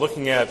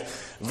looking at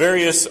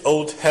various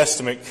Old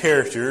Testament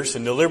characters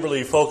and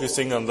deliberately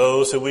focusing on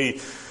those who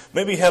we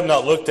maybe have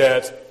not looked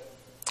at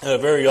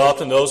very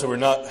often, those who we're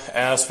not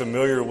as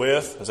familiar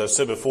with. As I've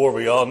said before,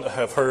 we all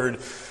have heard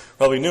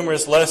probably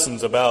numerous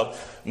lessons about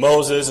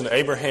Moses and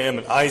Abraham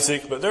and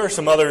Isaac, but there are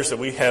some others that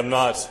we have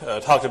not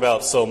talked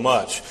about so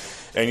much.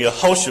 And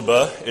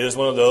Jehosheba is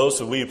one of those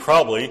that we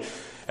probably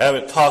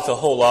haven't talked a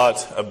whole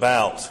lot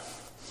about.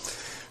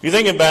 You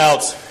think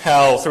about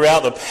how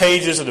throughout the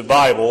pages of the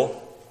Bible,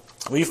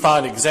 we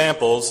find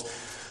examples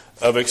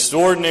of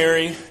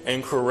extraordinary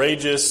and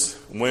courageous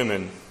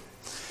women.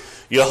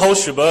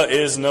 Jehosheba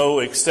is no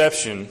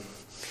exception.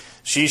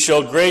 She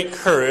showed great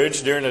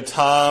courage during a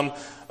time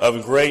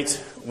of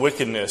great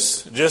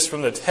wickedness. Just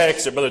from the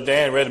text that Brother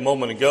Dan read a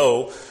moment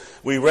ago,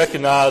 we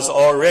recognize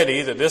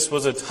already that this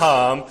was a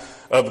time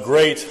of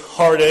great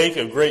heartache,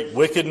 of great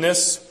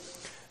wickedness,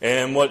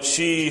 and what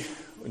she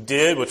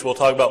did, which we'll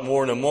talk about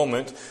more in a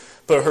moment,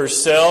 put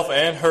herself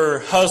and her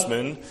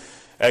husband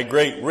at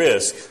great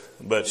risk,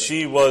 but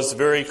she was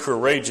very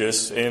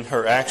courageous in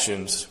her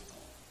actions.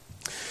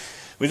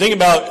 We think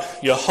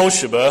about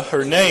Jehosheba.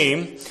 Her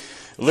name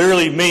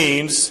literally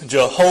means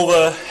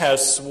Jehovah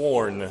has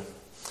sworn.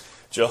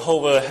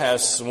 Jehovah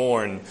has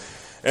sworn.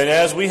 And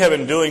as we have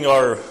been doing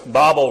our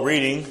Bible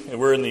reading, and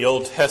we're in the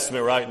Old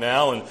Testament right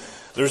now, and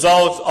there's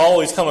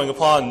always coming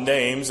upon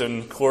names,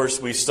 and of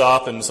course we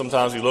stop and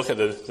sometimes we look at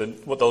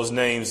what those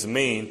names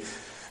mean.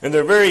 And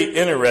they're very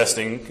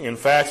interesting. In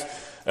fact,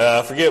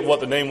 I forget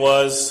what the name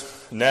was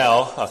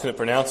now. I couldn't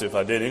pronounce it if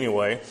I did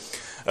anyway.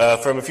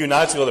 From a few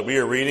nights ago that we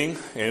were reading,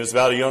 and it was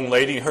about a young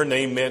lady. Her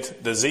name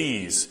meant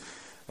disease.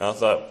 And I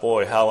thought,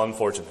 boy, how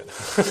unfortunate.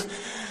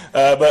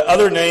 But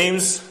other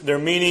names, their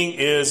meaning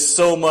is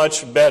so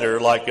much better,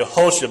 like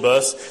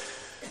Jehosheba's.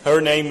 Her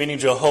name meaning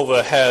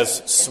Jehovah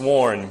has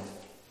sworn.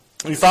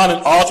 We find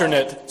an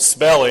alternate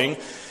spelling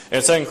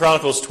in 2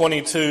 Chronicles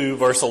 22,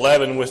 verse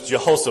 11, with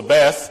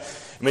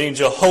Jehoshebeth, meaning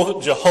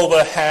Jehovah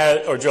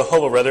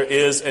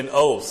is an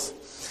oath.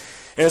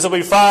 And so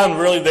we find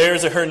really there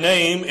is that her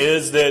name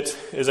is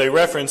a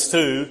reference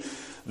to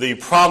the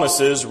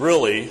promises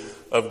really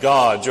of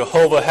God.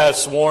 Jehovah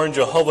has sworn,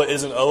 Jehovah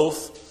is an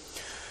oath.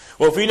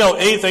 Well, if we know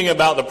anything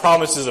about the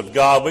promises of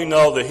God, we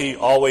know that He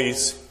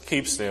always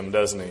keeps them,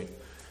 doesn't He?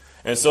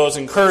 And so it's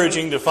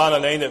encouraging to find a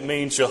name that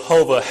means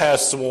Jehovah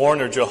has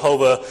sworn or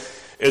Jehovah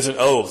is an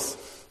oath.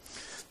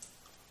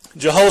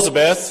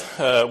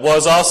 Jehosheba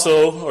was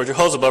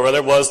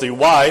the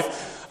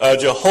wife of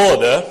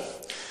Jehoiada,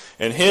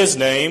 and his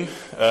name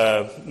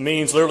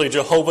means literally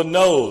Jehovah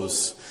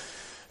knows.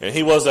 And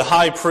he was the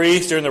high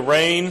priest during the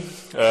reign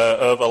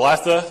of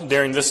Elatha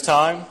during this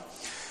time.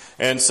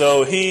 And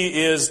so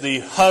he is the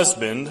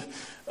husband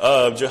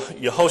of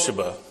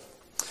Jehosheba.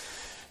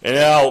 And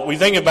now we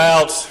think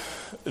about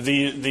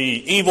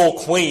the evil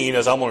queen,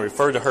 as I'm going to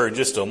refer to her in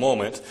just a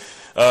moment.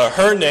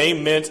 Her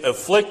name meant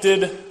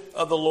afflicted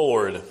of the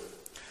Lord.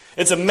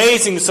 It's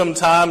amazing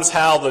sometimes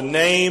how the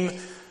name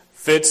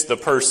fits the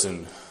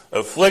person.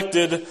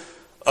 Afflicted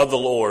of the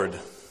Lord.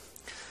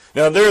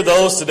 Now there are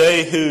those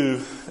today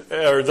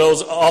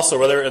those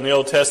also in the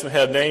Old Testament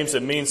have names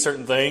that mean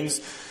certain things,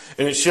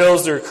 and it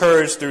shows their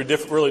courage through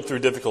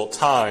difficult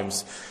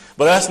times.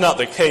 But that's not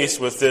the case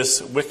with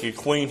this wicked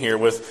queen here,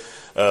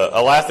 with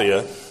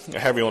Elathia,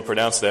 however you want to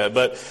pronounce that.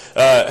 But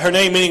her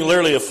name meaning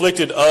literally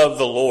afflicted of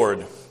the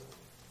Lord.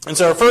 And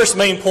so our first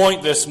main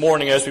point this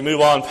morning, as we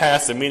move on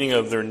past the meaning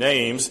of their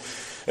names,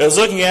 is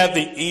looking at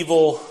the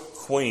evil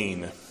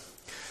queen.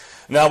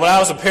 Now, when I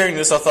was preparing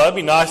this, I thought it'd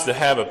be nice to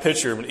have a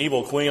picture of an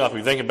evil queen like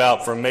we think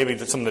about from maybe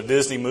some of the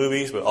Disney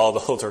movies, but all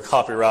those are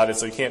copyrighted,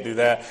 so you can't do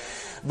that.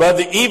 But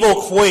the evil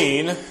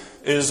queen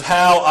is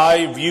how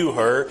I view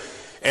her.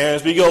 And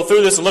as we go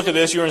through this and look at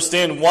this, you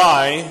understand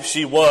why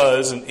she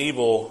was an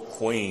evil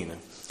queen.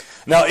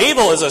 Now,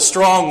 evil is a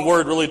strong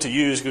word really to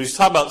use, because we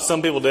talk about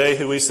some people today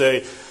who we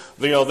say,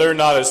 they're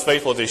not as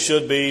faithful as they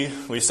should be.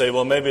 We say,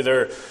 well, maybe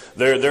they're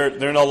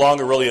no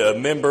longer really a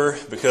member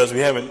because we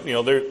haven't,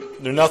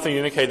 they're nothing to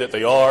indicate that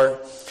they are.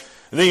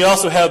 And then you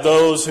also have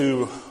those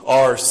who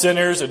are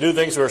sinners and do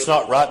things that are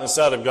not right in the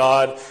sight of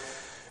God.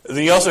 And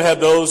then you also have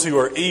those who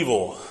are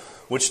evil,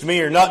 which to me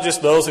are not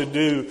just those who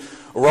do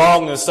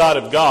wrong in the sight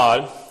of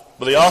God,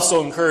 but they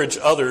also encourage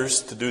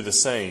others to do the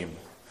same.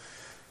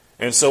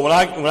 And so when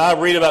I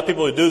read about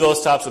people who do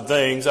those types of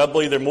things, I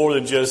believe they're more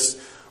than just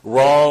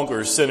wrong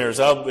or sinners.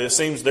 It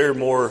seems they're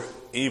more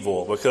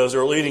evil because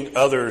they're leading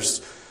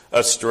others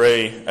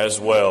astray as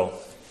well.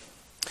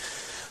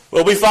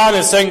 Well, we find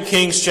in 2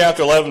 Kings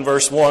chapter 11,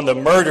 verse 1, the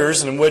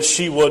murders in which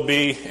she would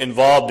be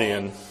involved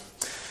in.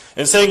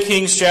 In 2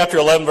 Kings chapter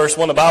 11, verse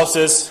 1, the Bible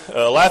says,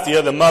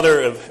 Elathia, the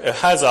mother of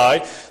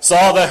Ahazi,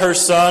 saw that her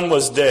son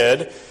was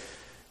dead.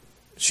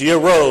 She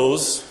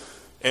arose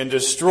and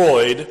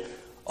destroyed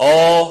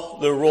all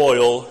the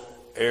royal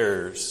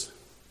heirs.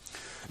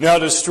 Now,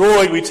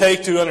 destroyed, we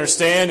take to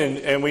understand,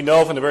 and we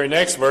know from the very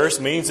next verse,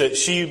 means that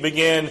she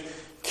began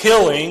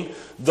killing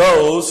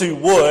those who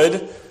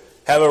would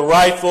have a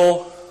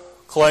rightful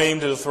claim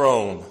to the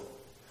throne.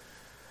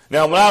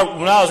 Now,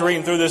 when I was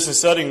reading through this and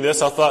studying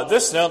this, I thought,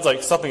 this sounds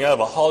like something out of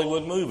a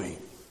Hollywood movie.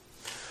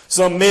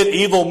 Some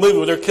medieval movie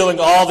where they're killing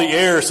all the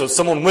heirs so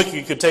someone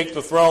wicked could take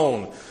the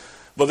throne.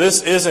 But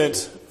this isn't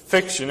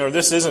fiction, or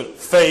this isn't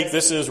fake,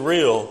 this is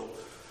real.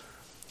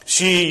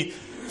 She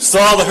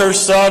saw that her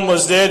son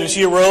was dead, and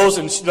she arose,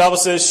 and the Bible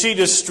says she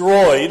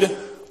destroyed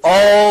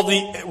all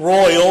the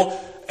royal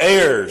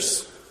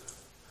heirs.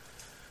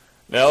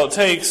 Now,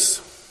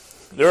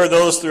 there are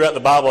those throughout the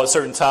Bible at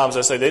certain times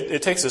that say that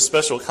it takes a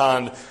special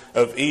kind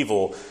of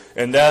evil,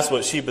 and that's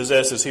what she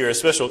possesses here, a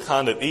special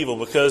kind of evil,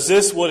 because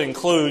this would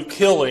include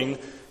killing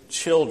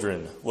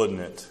children, wouldn't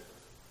it?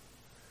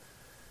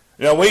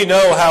 Now, we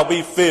know how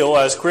we feel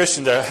as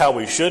Christians, or how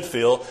we should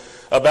feel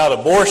about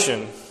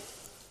abortion.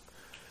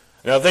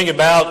 Now, think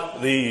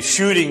about the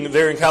shooting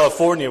there in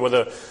California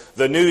where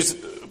the news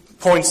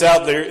points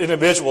out there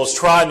individuals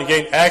trying to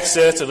gain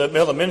access to the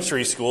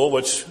elementary school,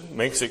 which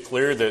makes it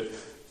clear that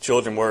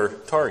children were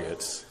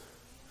targets.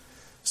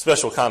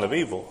 Special kind of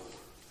evil.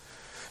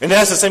 And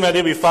that's the same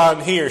idea we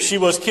find here. She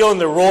was killing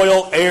the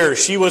royal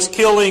heirs. She was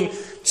killing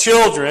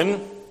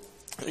children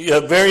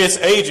of various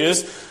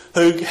ages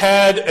who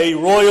had a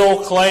royal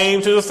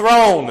claim to the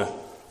throne.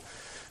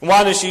 And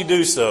why did she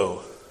do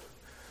so?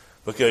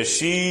 Because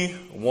she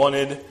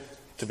wanted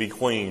to be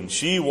queen.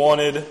 She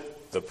wanted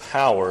the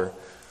power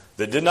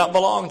that did not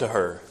belong to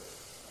her.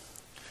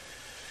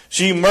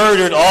 She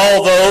murdered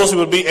all those who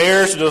would be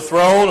heirs to the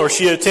throne, or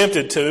she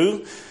attempted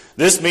to.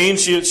 This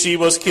means she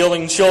was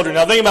killing children.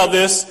 Now think about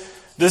this.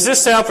 Does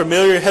this sound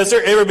familiar? Has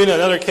there ever been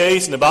another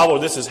case in the Bible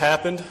where this has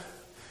happened?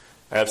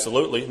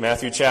 Absolutely.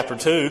 Matthew chapter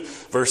 2,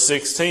 verse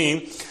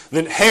 16.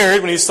 Then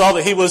Herod, when he saw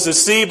that he was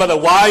deceived by the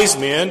wise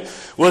men,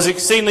 was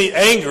exceedingly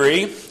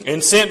angry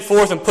and sent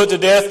forth and put to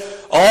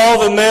death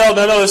all the male,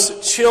 now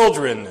notice,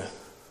 children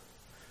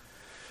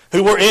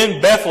who were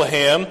in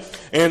Bethlehem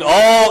and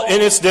all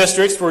in its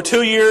districts from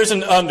 2 years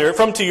and under,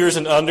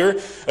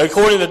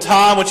 according to the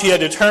time which he had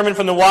determined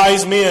from the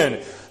wise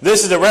men.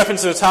 This is a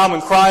reference to the time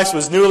when Christ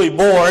was newly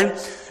born,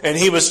 and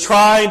he was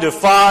trying to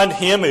find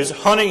him, he was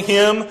hunting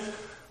him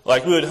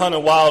like we would hunt a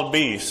wild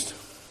beast.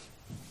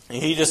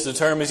 And he just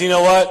determines, you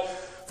know what?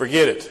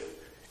 Forget it.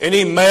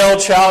 Any male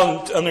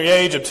child under the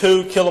age of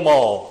 2, kill them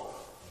all.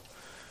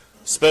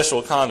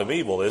 Special kind of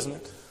evil, isn't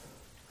it?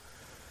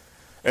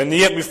 And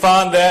yet we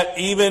find that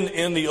even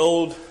in the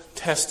Old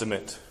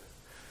Testament.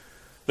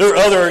 There are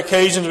other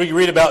occasions we can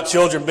read about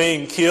children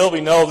being killed.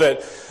 We know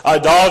that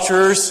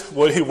idolaters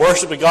who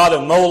worship the god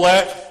of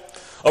Molech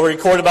are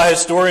recorded by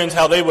historians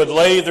how they would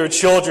lay their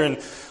children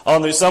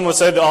some would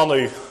say on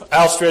the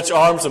outstretched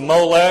arms of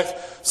Molech.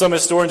 Some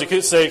historians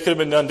could say it could have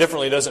been done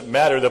differently. It doesn't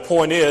matter. The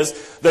point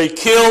is, they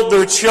killed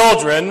their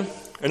children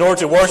in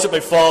order to worship a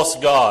false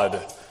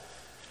god.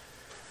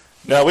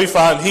 Now we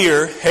find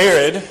here,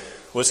 Herod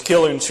was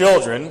killing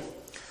children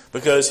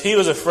because he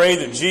was afraid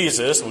that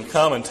Jesus would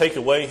come and take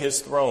away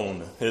his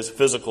throne, his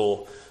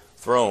physical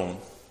throne.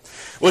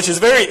 Which is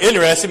very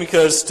interesting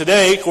because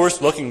today, of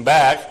course, looking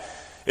back,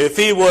 if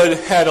he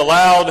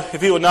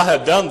would not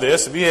have done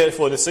this, if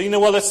he would have said, you know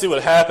what, let's see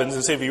what happens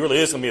and see if he really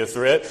is going to be a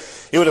threat,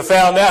 he would have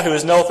found out he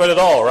was no threat at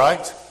all,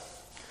 right?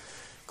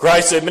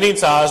 Christ said many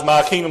times,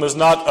 my kingdom is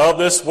not of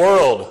this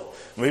world.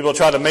 When people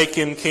tried to make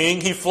him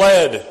king, he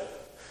fled.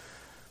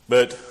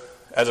 But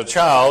as a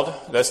child,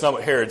 that's not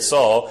what Herod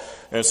saw,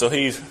 and so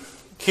he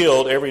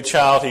killed every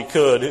child he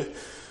could,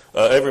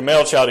 every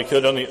male child he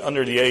could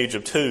under the age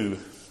of 2.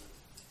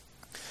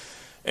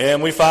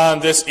 And we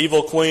find this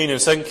evil queen in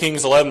 2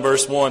 Kings 11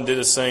 verse 1 did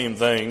the same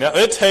thing. Now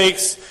it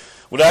takes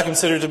what I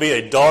consider to be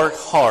a dark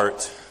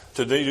heart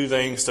to do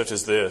things such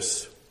as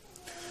this.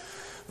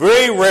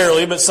 Very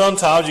rarely, but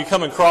sometimes you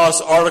come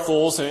across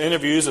articles and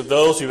interviews of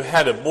those who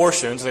had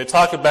abortions, and they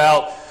talk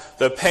about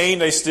the pain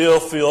they still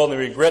feel and the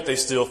regret they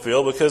still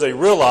feel because they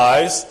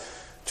realize,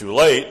 too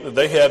late, that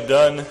they have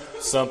done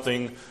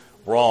something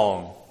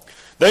wrong.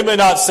 They may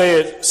not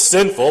say it's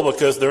sinful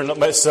because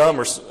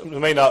some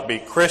may not be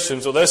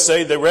Christians, so let's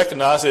say they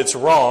recognize it's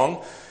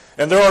wrong.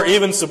 And there are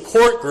even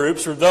support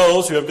groups for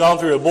those who have gone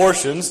through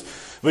abortions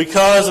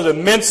because of the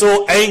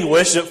mental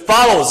anguish that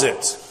follows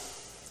it.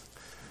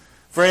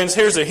 Friends,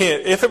 here's a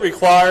hint. If there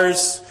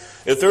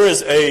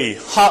is a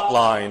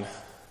hotline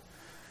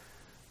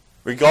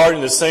regarding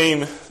the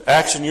same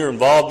action you're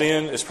involved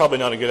in, it's probably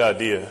not a good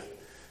idea.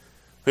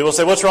 People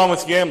say, what's wrong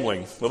with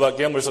gambling? What about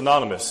Gamblers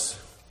Anonymous?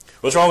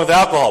 What's wrong with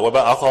alcohol? What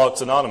about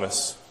Alcoholics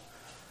Anonymous?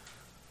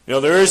 You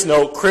know, there is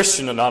no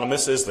Christian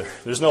Anonymous, is there?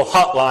 There's no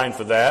hotline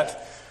for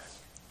that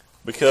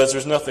because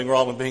there's nothing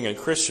wrong with being a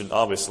Christian,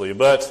 obviously.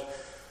 But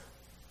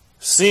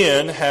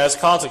sin has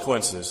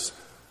consequences.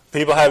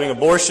 People having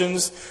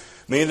abortions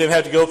mean they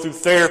have to go through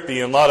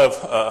therapy and a lot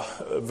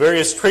of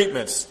various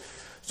treatments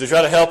to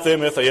try to help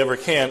them, if they ever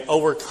can,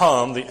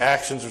 overcome the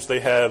actions which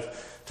had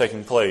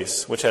taken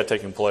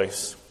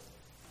place.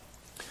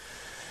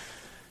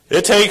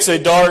 It takes a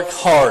dark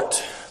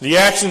heart. The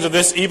actions of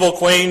this evil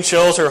queen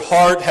shows her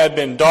heart had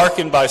been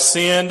darkened by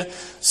sin,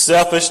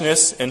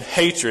 selfishness, and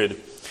hatred.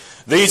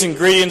 These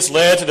ingredients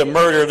led to the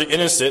murder of the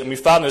innocent, and we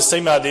find the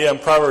same idea in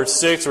Proverbs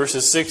 6,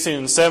 verses 16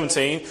 and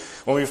 17,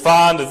 when we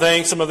find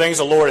some of the things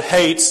the Lord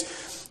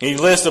hates. He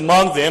lists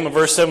among them, in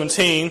verse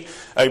 17,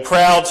 a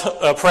proud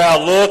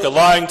look, a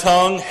lying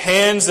tongue,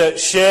 hands that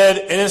shed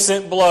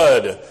innocent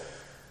blood,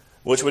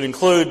 which would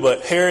include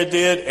what Herod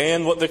did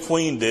and what the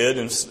queen did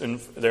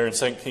there in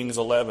 2 Kings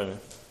 11.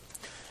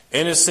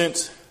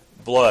 Innocent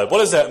blood. What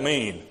does that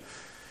mean?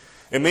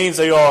 It means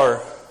they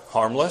are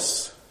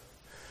harmless.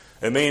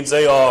 It means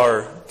they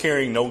are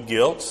carrying no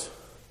guilt.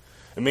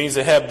 It means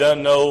they have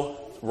done no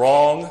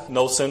wrong,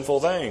 no sinful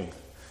thing.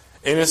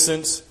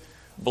 Innocent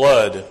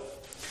blood.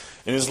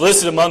 And it's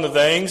listed among the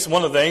things,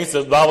 one of the things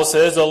the Bible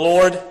says the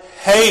Lord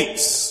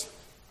hates.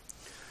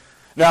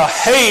 Now,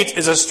 hate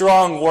is a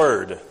strong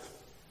word.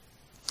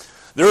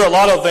 There are a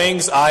lot of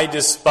things I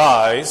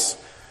despise.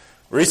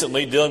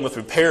 Recently, dealing with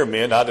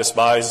repairmen, I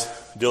despise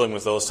dealing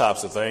with those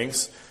types of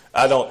things.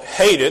 I don't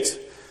hate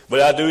it,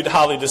 but I do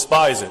highly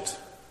despise it.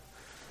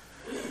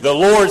 The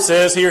Lord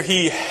says here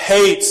He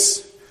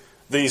hates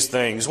these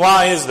things.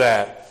 Why is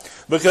that?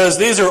 Because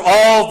these are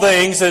all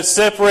things that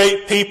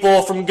separate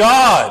people from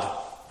God.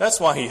 That's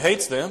why He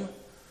hates them.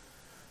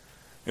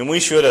 And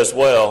we should as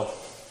well.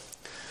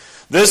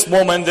 This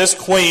woman, this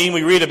queen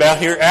we read about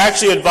here,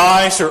 actually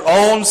advised her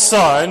own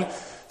son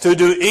to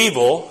do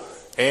evil,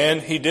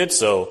 and he did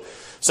so.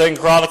 2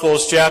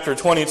 Chronicles chapter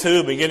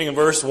 22, beginning in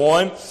verse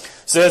 1,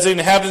 says, Then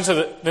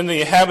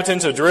the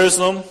inhabitants of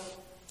Jerusalem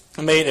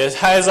made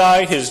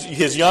Ahaziah,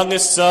 his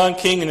youngest son,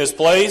 king in his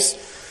place.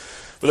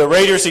 For the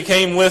raiders he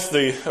came with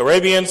the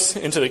Arabians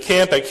into the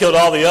camp had killed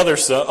all the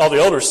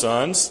older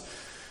sons.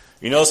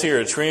 You notice here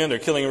a trend, they're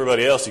killing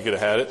everybody else. You could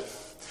have had it.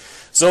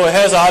 So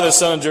Ahaziah, the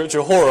son of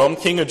Jehoram,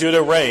 king of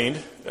Judah,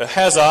 reigned.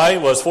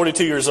 Ahaziah was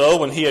 42 years old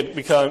when he had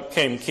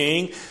became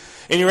king,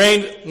 and he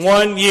reigned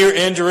 1 year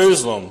in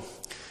Jerusalem.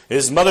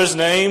 His mother's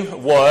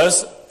name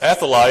was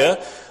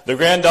Athaliah, the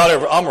granddaughter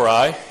of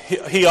Omri.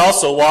 He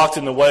also walked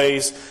in the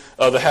ways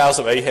of the house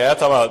of Ahab,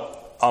 talking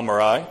about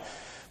Omri.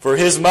 For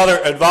his mother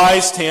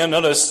advised him,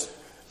 notice,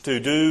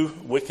 to do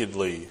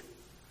wickedly.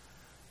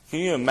 Can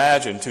you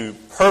imagine to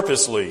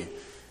purposely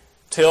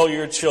tell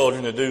your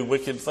children to do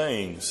wicked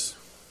things?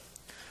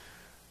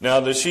 Now,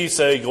 does she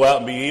say go out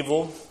and be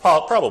evil?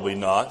 Probably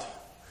not.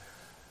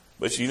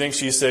 But you think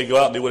she said go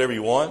out and do whatever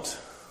you want?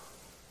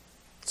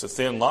 It's a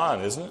thin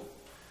line, isn't it?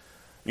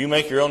 You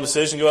make your own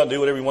decision, go out and do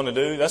whatever you want to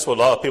do. That's what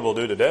a lot of people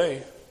do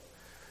today.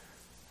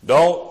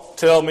 Don't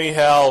tell me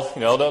how,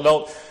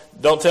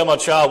 don't tell my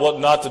child what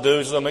not to do.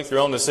 Just don't make their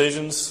own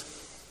decisions.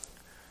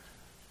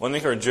 I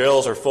think our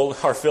jails are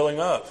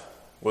filling up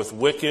with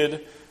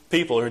wicked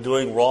people who are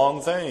doing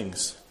wrong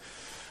things.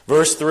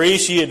 Verse 3,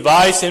 she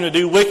advised him to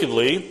do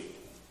wickedly.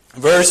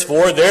 Verse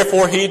 4,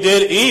 therefore he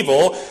did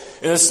evil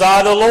in the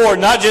sight of the Lord,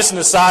 not just in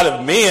the sight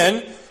of men.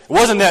 It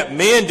wasn't that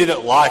men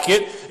didn't like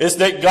it. It's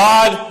that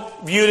God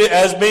viewed it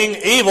as being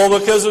evil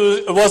because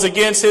it was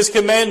against His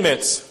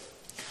commandments.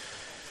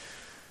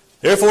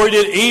 Therefore he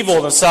did evil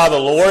in the sight of the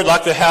Lord,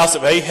 like the house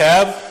of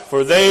Ahab,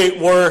 for they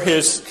were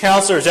his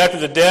counselors after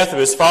the death of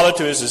his father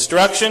to his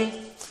destruction.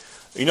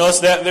 You notice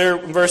that there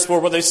in verse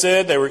 4 what they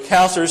said? They were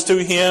counselors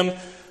to him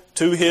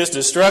to his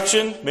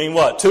destruction. Meaning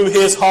what? To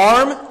his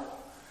harm?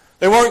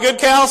 They weren't good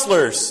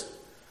counselors.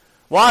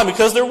 Why?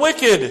 Because they're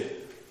wicked.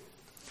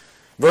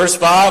 Verse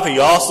 5, he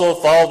also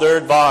followed their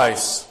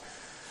advice.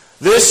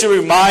 This should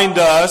remind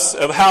us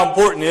of how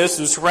important it is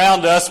to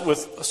surround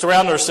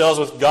ourselves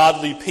with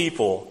godly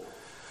people.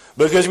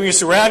 Because when you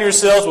surround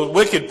yourselves with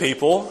wicked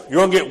people, you're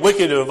going to get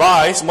wicked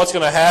advice, and what's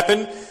going to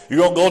happen? You're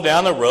going to go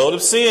down the road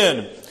of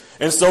sin.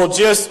 And so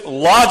just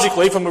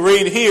logically, from the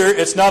read here,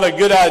 it's not a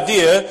good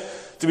idea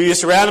to be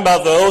surrounded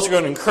by those who are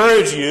going to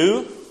encourage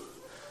you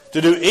to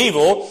do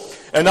evil,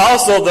 and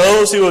also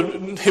those who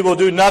will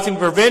do nothing to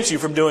prevent you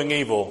from doing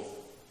evil.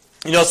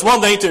 It's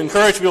one thing to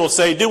encourage people to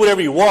say, do whatever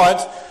you want.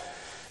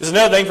 It's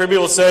another thing for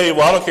people to say,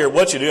 well, I don't care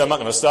what you do, I'm not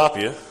going to stop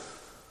you.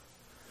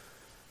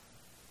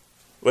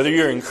 Whether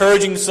you're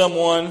encouraging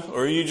someone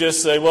or you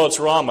just say, well, it's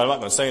wrong, but I'm not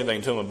going to say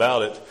anything to them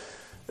about it,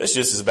 that's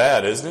just as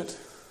bad, isn't it?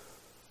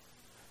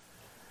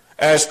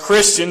 As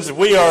Christians, if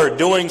we are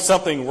doing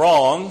something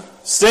wrong,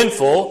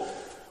 sinful,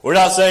 we're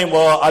not saying,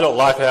 well, I don't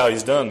like how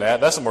he's done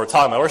that. That's what we're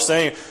talking about. We're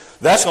saying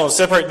that's going to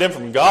separate them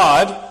from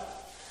God,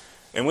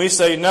 and we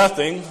say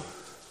nothing.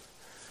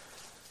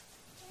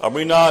 Are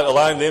we not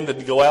allowing them to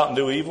go out and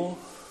do evil?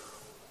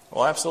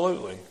 Well,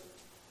 absolutely.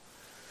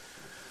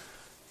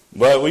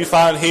 But we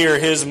find here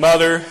his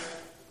mother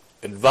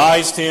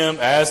advised him,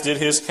 as did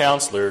his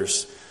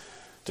counselors,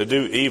 to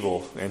do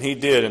evil. And he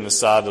did in the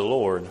sight of the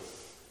Lord.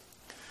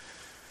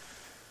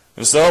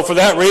 And so for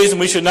that reason,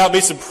 we should not be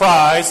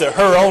surprised that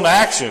her own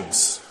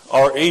actions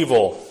are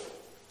evil.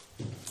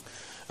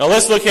 Now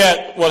let's look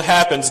at what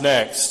happens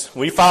next.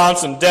 We find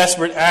some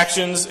desperate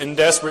actions in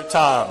desperate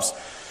times.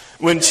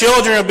 When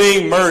children are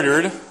being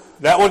murdered,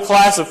 that would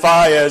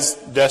classify as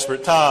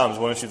desperate times,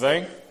 wouldn't you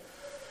think?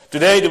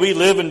 Today, do we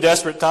live in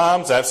desperate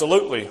times?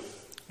 Absolutely.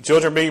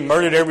 Children being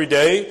murdered every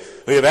day.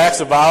 We have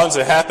acts of violence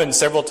that happen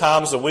several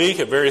times a week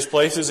at various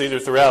places, either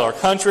throughout our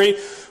country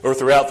or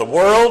throughout the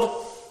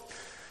world.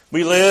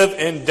 We live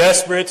in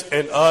desperate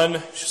and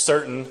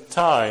uncertain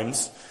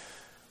times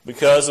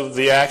because of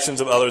the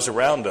actions of others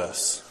around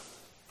us.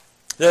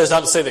 That is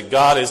not to say that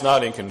God is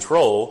not in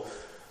control,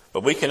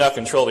 but we cannot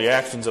control the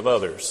actions of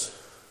others.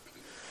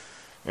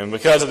 And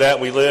because of that,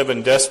 we live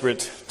in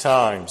desperate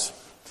times.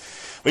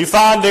 We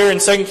find there in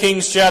 2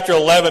 Kings chapter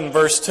 11,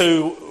 verse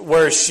 2,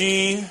 where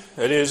she,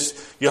 that is,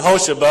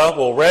 Jehosheba,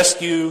 will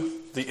rescue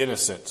the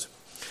innocent.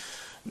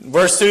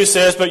 Verse 2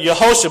 says, "But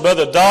Jehosheba,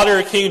 the daughter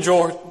of King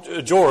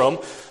Joram,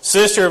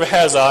 sister of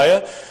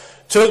Hazael,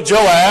 took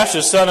Joash,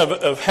 the son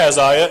of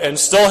Hazael, and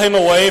stole him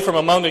away from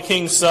among the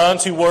king's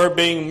sons who were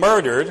being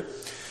murdered.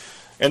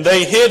 And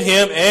they hid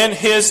him and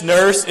his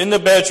nurse in the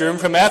bedroom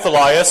from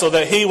Athaliah so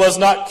that he was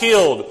not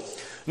killed."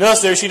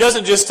 Notice there, she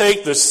doesn't just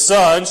take the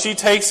son, she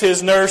takes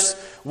his nurse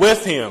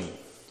with him.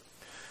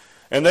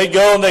 And they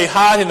go and they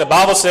hide him. The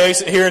Bible says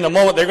here in a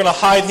moment they're going to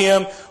hide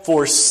him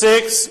for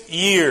 6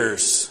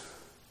 years.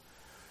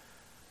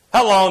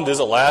 How long does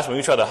it last when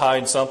we try to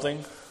hide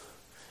something?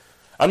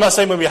 I'm not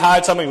saying when we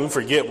hide something we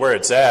forget where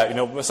it's at. You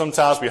know,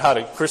 sometimes we hide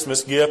a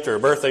Christmas gift or a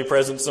birthday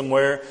present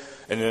somewhere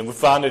and then we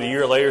find it a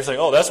year later saying,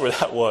 oh, that's where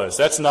that was.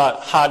 That's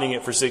not hiding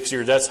it for 6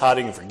 years. That's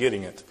hiding and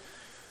forgetting it.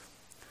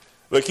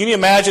 But can you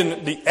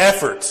imagine the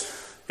effort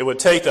it would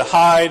take to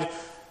hide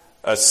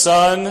a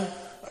son,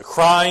 a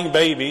crying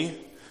baby,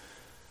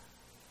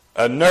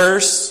 a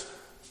nurse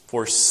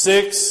for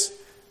 6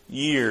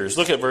 years?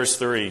 Look at verse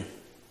 3.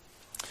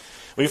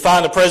 We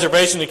find the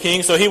preservation of the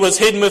king. "So he was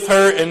hidden with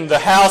her in the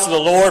house of the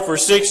Lord for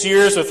 6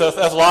 years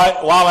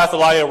while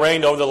Athaliah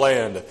reigned over the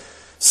land."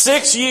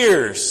 6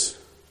 years.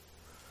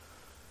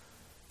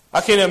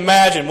 I can't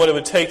imagine what it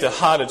would take to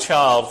hide a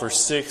child for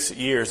 6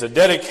 years. The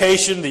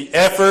dedication, the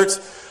effort,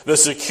 the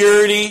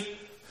security,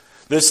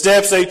 the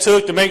steps they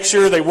took to make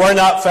sure they were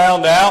not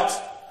found out.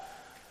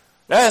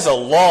 That is a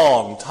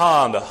long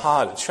time to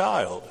hide a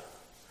child.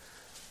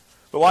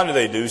 But why do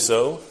they do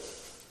so?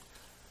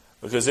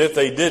 Because if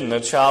they didn't, the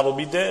child would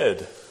be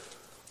dead.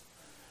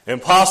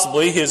 And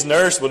possibly his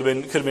nurse could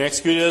have been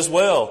executed as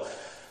well.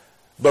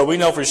 But we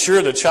know for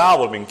sure the child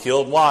would have been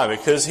killed. Why?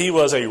 Because he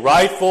was a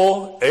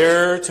rightful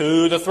heir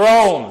to the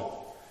throne.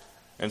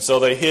 And so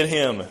they hid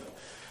him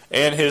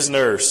and his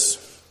nurse.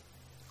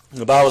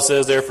 The Bible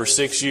says there for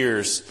 6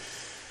 years.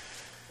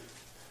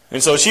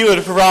 And so she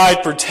would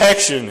provide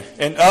protection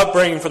and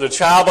upbringing for the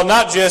child, but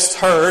not just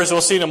hers. We'll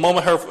see in a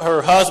moment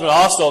her husband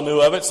also knew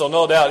of it, so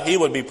no doubt he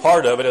would be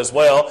part of it as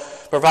well.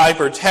 Provide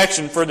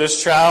protection for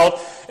this child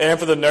and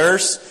for the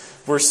nurse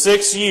for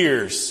 6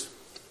 years.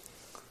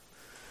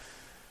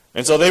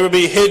 And so they would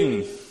be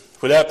hidden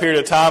for that period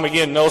of time.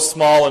 Again, no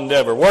small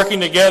endeavor. Working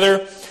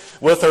together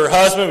with her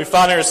husband, we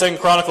find here in 2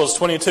 Chronicles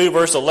 22,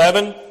 verse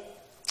 11.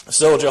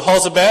 "So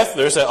Jehosheba,"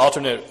 there's that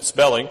alternate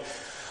spelling,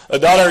 "the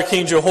daughter of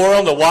King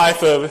Jehoram, the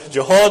wife of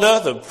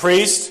Jehoiada, the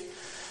priest,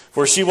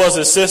 for she was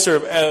the sister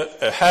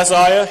of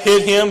Hazael,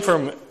 hid him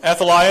from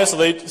Athaliah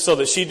so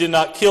that she did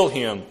not kill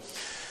him."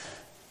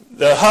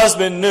 The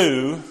husband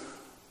knew,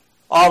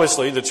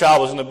 obviously, the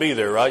child was going to be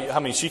there, right? I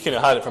mean, she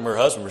couldn't hide it from her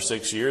husband for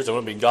 6 years. It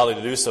wouldn't be godly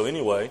to do so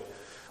anyway.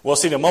 Well,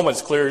 see, in a moment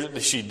it's clear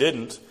that she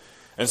didn't.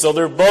 And so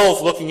they're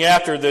both looking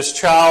after this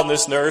child and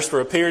this nurse for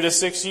a period of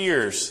 6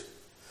 years.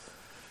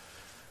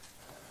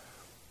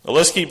 Now,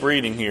 let's keep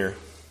reading here.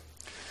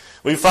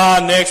 We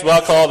find next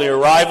what I call the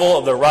arrival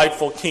of the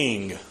rightful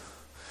king.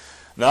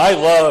 Now, I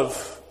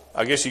love,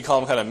 I guess you call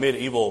them kind of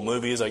medieval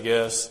movies, I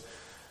guess.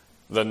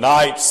 The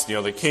knights,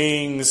 the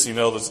kings,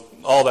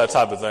 all that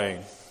type of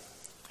thing.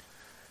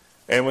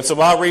 And when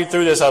I read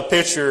through this, I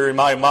picture in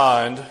my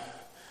mind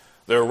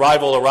the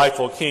arrival of the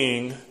rightful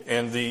king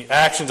and the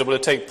actions that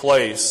would take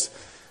place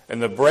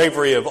and the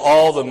bravery of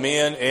all the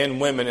men and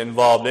women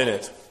involved in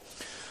it.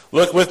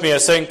 Look with me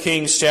at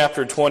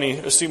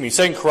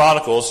 2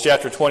 Chronicles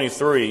chapter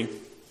 23,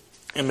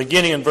 and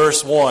beginning in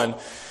verse 1.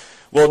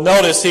 We'll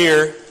notice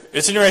here,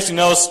 it's interesting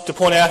to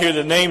point out here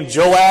the name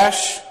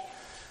Joash,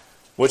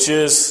 which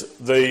is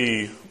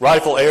the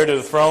rightful heir to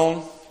the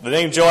throne. The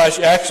name Joash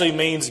actually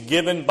means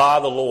given by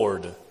the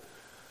Lord,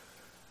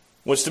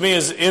 which to me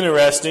is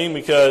interesting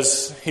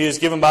because he is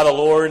given by the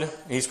Lord.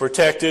 He's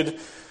protected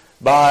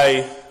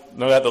by,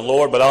 not the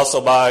Lord, but also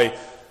by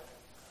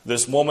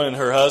this woman and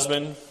her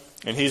husband.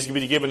 And he's going to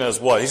be given as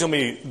what? He's going to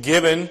be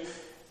given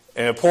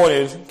and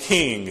appointed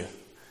king.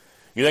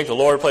 You think the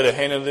Lord played a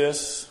hand in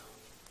this?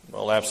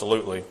 Well,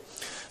 absolutely.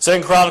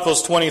 2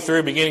 Chronicles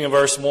 23, beginning in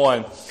verse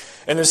 1.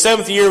 In the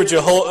seventh year,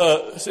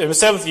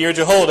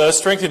 Jehoiada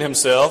strengthened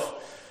himself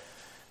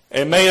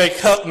and made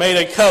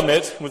a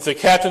covenant with the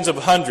captains of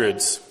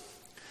hundreds.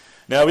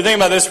 Now, we think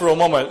about this for a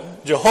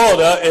moment.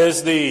 Jehoiada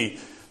is the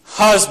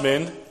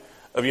husband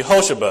of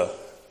Jehosheba.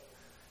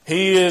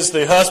 He is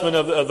the husband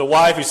of the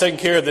wife who's taking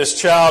care of this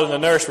child and the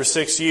nurse for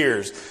 6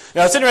 years.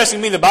 Now, it's interesting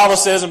to me, the Bible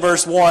says in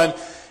verse 1,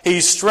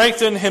 he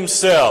strengthened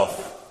himself.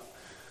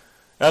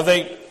 And I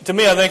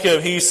think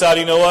of he decided,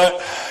 you know what?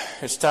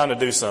 It's time to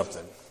do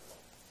something.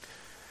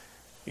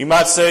 You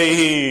might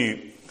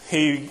say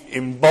he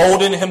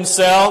emboldened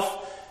himself.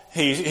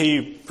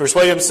 He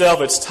persuaded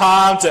himself it's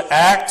time to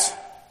act.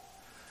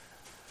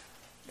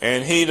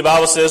 And the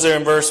Bible says there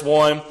in verse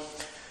 1,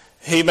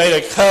 he made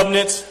a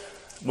covenant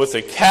with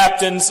the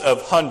captains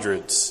of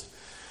hundreds.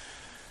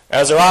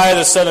 Azariah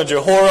the son of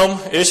Jehoram,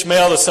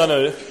 Ishmael the son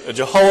of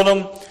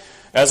Jehoram,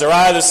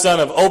 Azariah the son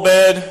of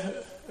Obed,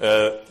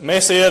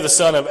 Messiah the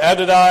son of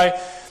Abdai,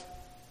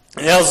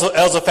 and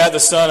Elzaphat the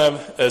son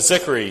of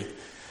Zechari.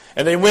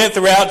 And they went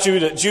throughout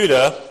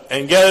Judah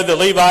and gathered the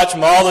Levites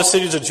from all the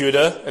cities of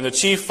Judah and the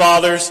chief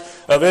fathers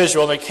of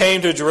Israel, and they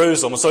came to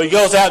Jerusalem. So he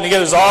goes out and he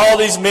gathers all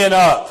these men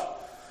up.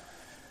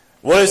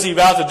 What is he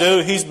about to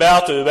do? He's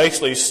about to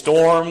basically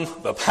storm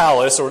the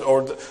palace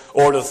or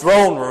the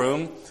throne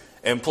room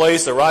and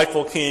place the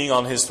rightful king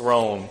on his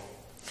throne.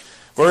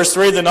 Verse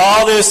 3, then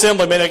all the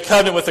assembly made a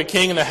covenant with the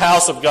king in the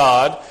house of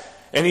God.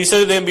 And he said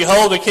to them,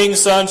 behold, the king's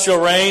son shall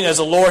reign as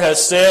the Lord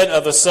has said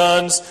of the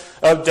sons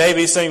of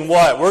David, saying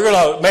what? We're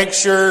going to make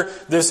sure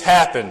this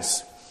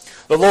happens.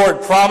 The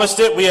Lord promised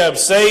it. We have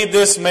saved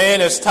this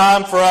man. It's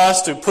time for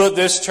us to put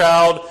this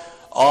child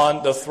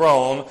on the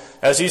throne.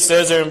 As he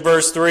says there in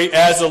verse 3,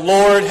 as the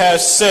Lord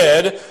has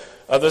said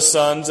of the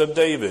sons of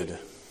David.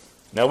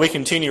 Now we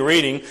continue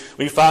reading.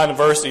 We find in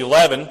verse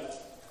 11,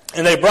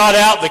 and they brought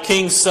out the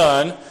king's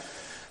son,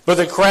 put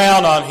the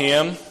crown on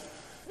him,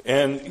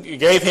 and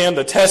gave him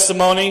the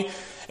testimony,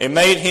 and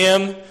made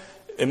him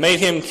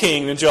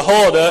king. And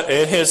Jehoiada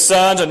and his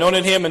sons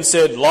anointed him and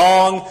said,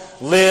 long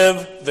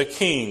live the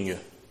king.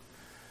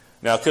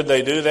 Now could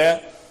they do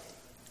that?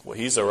 Well,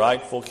 he's a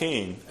rightful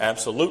king.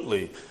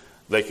 Absolutely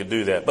they could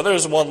do that. But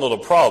there's one little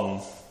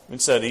problem.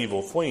 It's that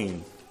evil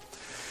queen.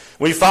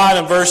 We find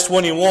in verse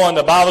 21,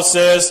 the Bible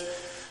says,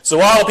 so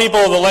all the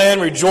people of the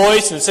land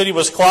rejoiced, and the city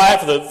was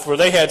quiet, for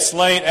they had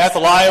slain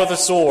Athaliah with a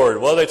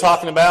sword. What are they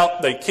talking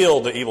about? They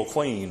killed the evil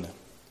queen.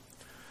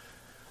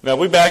 Now,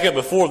 we back up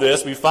before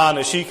this, we find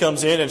that she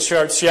comes in and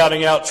starts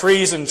shouting out,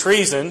 treason,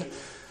 treason.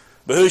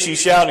 But who's she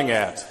shouting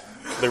at?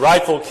 The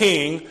rightful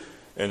king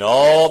and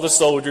all the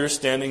soldiers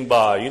standing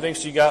by. You think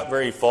she got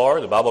very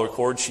far? The Bible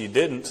records she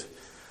didn't.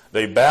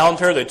 They bound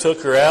her, they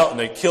took her out, and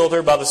they killed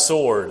her by the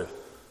sword.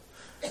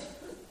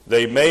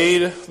 They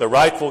made the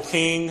rightful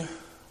king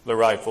the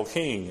rightful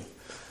king.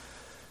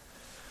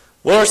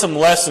 What are some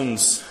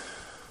lessons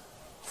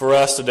for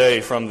us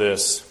today from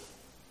this?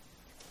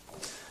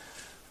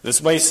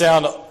 This may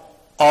sound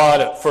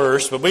odd at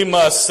first, but we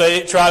must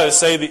try to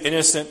save the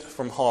innocent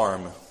from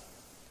harm.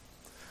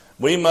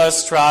 We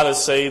must try to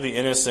save the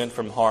innocent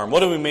from harm. What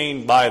do we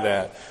mean by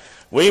that?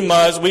 We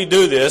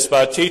do this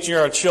by teaching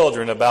our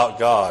children about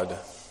God.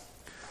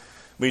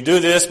 We do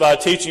this by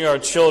teaching our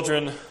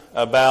children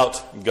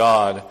about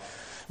God.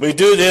 We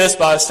do this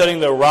by setting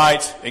the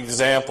right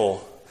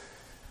example.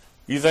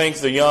 You think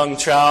the young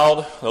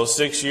child, those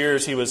 6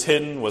 years he was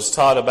hidden, was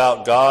taught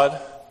about God?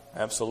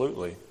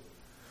 Absolutely.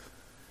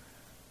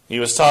 He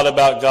was taught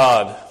about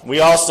God.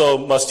 We also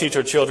must teach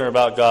our children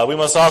about God. We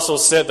must also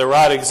set the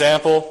right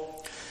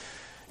example,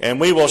 and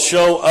we will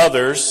show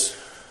others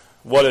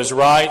what is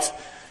right,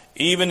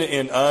 even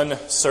in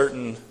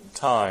uncertain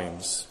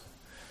times.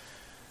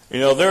 You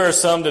know, there are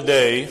some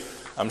today,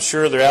 I'm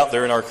sure they're out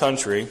there in our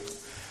country,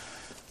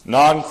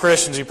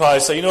 non-Christians, you probably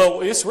say, you know,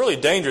 it's really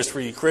dangerous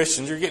for you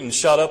Christians. You're getting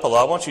shut up a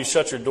lot. Why don't you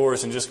shut your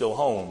doors and just go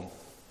home?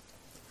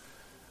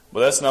 But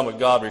that's not what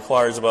God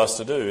requires of us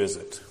to do, is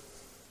it?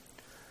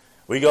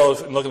 We go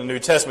and look at the New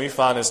Testament, we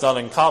find it's not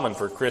uncommon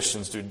for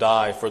Christians to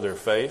die for their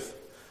faith.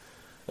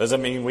 Does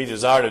that mean we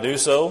desire to do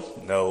so?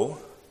 No.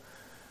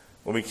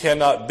 Well, we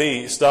cannot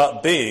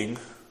stop being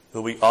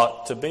who we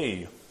ought to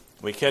be.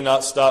 We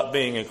cannot stop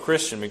being a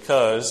Christian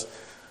because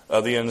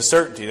of the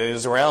uncertainty that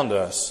is around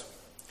us.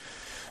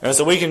 And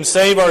so we can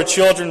save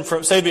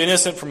the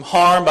innocent from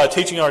harm by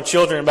teaching our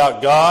children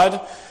about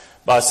God,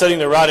 by setting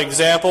the right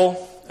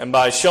example, and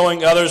by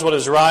showing others what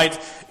is right,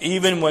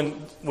 even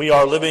when we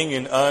are living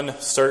in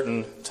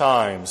uncertain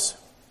times.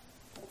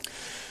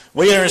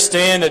 We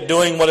understand that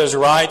doing what is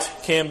right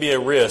can be a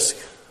risk.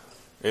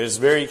 It is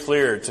very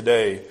clear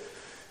today.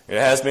 It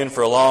has been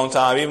for a long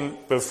time. Even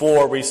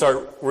before we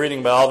start reading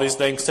about all these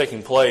things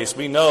taking place,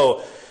 we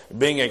know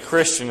being a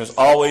Christian is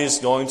always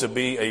going to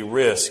be a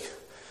risk.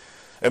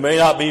 It may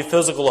not be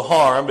physical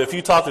harm, but if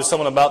you talk to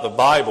someone about the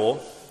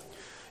Bible,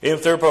 even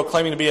if they're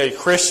proclaiming to be a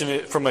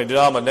Christian from a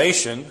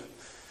denomination,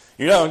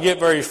 you're not going to get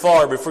very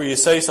far before you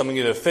say something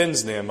that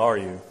offends them, are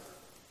you?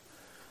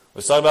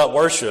 Let's talk about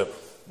worship.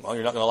 Well,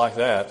 you're not going to like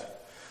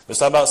that. Let's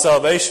talk about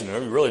salvation.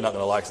 You're really not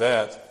going to like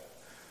that.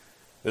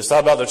 Let's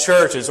talk about the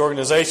church, its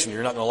organization.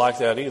 You're not going to like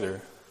that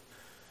either.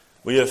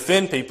 We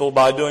offend people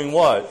by doing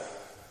what?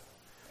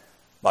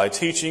 By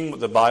teaching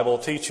what the Bible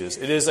teaches.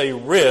 It is a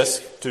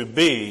risk to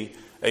be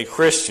a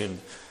Christian,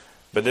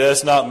 but it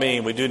does not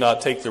mean we do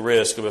not take the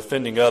risk of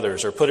offending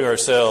others or putting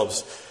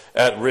ourselves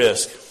at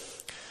risk.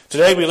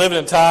 Today we live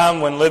in a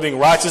time when living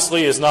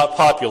righteously is not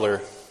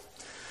popular.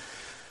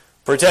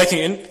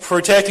 Protecting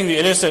the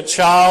innocent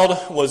child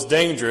was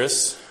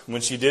dangerous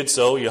when she did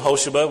so.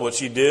 Jehosheba, what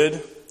she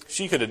did,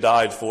 she could have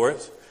died for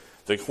it.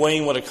 The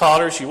queen would have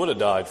caught her, she would have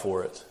died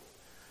for it.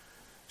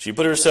 She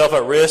put herself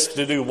at risk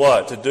to do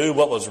what? To do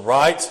what was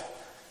right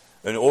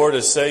in order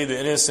to save the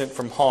innocent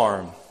from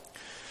harm.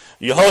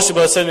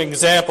 Jehosheba set an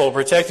example of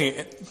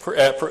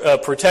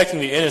protecting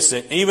the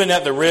innocent, even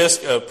at the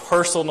risk of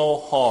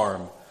personal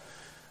harm.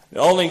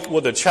 Not only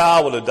would the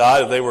child would have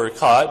died if they were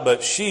caught,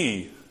 but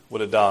she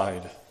would have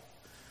died.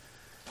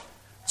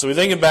 So we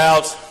think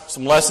about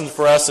some lessons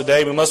for us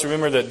today. We must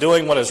remember that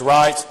doing what is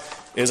right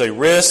is a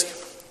risk,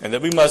 and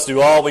that we must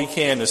do all we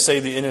can to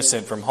save the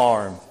innocent from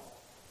harm.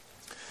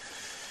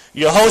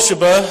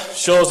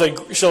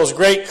 Jehosheba shows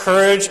great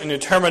courage and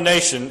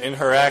determination in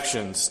her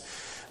actions.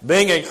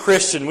 Being a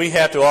Christian, we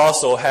have to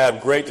also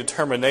have great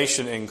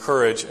determination and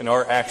courage in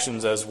our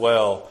actions as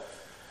well.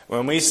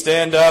 When we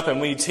stand up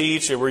and we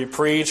teach or we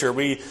preach or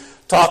we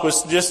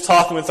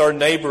talking with our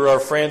neighbor or our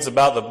friends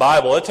about the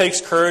Bible, it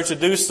takes courage to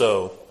do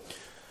so.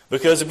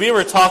 Because if we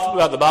ever talk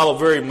about the Bible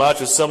very much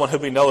with someone who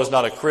we know is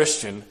not a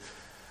Christian,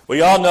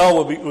 we all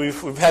know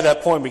we've had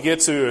that point. We get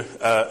to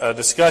a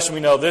discussion.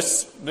 We know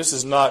this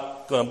is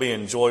not going to be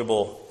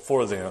enjoyable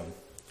for them.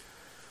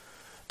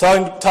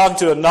 Talking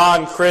to a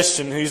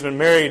non-Christian who's been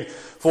married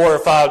 4 or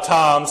 5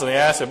 times, and they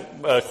ask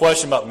a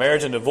question about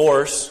marriage and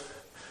divorce,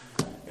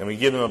 and we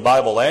give them a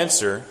Bible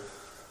answer,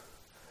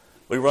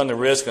 we run the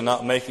risk of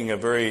not having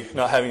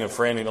a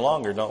friend any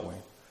longer, don't we?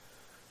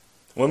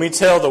 When we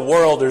tell the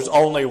world there's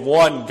only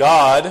one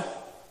God,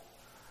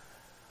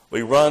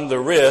 we run the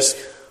risk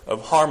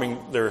of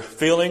harming their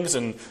feelings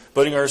and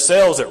putting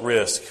ourselves at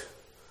risk.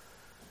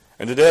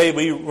 And today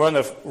we run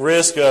the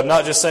risk of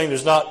not just saying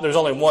there's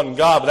only one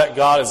God, but that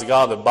God is the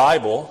God of the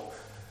Bible.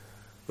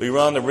 We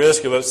run the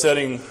risk of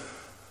upsetting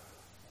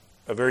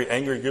a very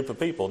angry group of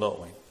people, don't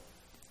we?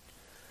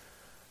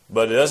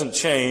 But it doesn't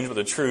change what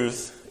the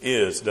truth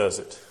is, does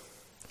it?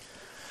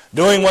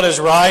 Doing what is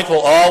right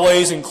will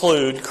always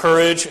include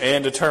courage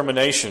and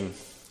determination.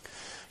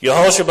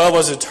 Jehosheba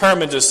was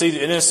determined to see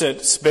the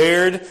innocent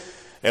spared,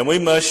 and we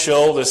must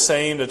show the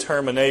same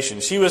determination.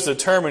 She was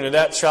determined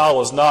that child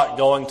was not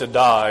going to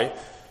die,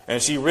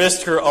 and she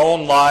risked her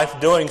own life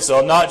doing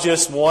so, not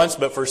just once,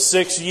 but for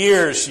 6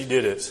 years she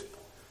did it,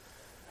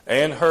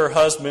 and her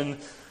husband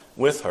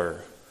with her.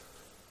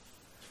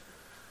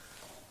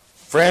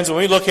 Friends, when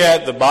we look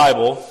at the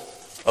Bible,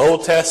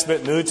 Old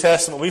Testament, New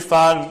Testament, we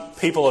find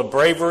people of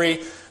bravery,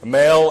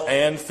 male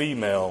and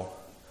female.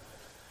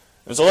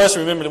 And so let's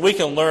remember that we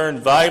can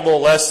learn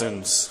valuable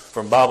lessons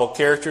from Bible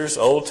characters,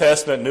 Old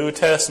Testament, New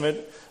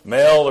Testament,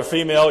 male or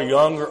female,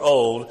 young or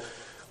old.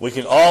 We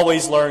can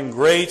always learn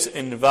great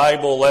and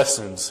valuable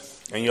lessons.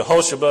 And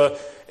Jehosheba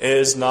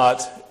is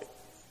one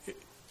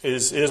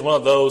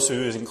of those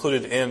who is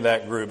included in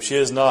that group. She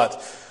is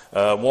not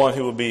one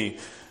who will be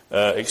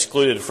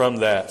excluded from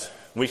that.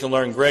 We can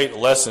learn great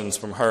lessons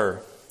from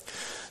her.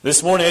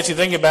 This morning, as you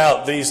think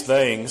about these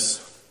things,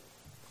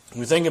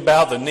 we think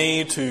about the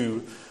need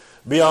to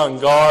be on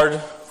guard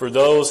for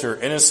those who are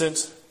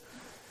innocent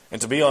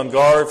and to be on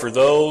guard for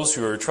those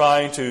who are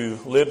trying to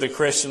live the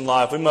Christian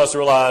life. We must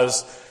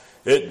realize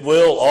it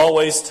will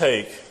always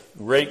take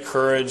great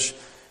courage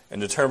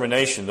and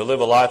determination to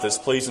live a life that's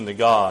pleasing to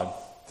God.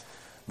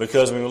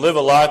 Because when we live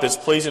a life that's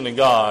pleasing to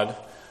God,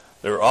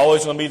 there are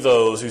always going to be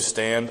those who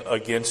stand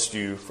against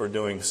you for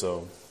doing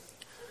so.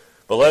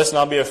 But let us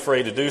not be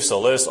afraid to do so.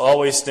 Let us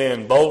always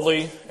stand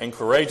boldly and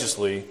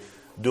courageously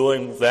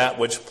doing that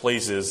which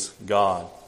pleases God.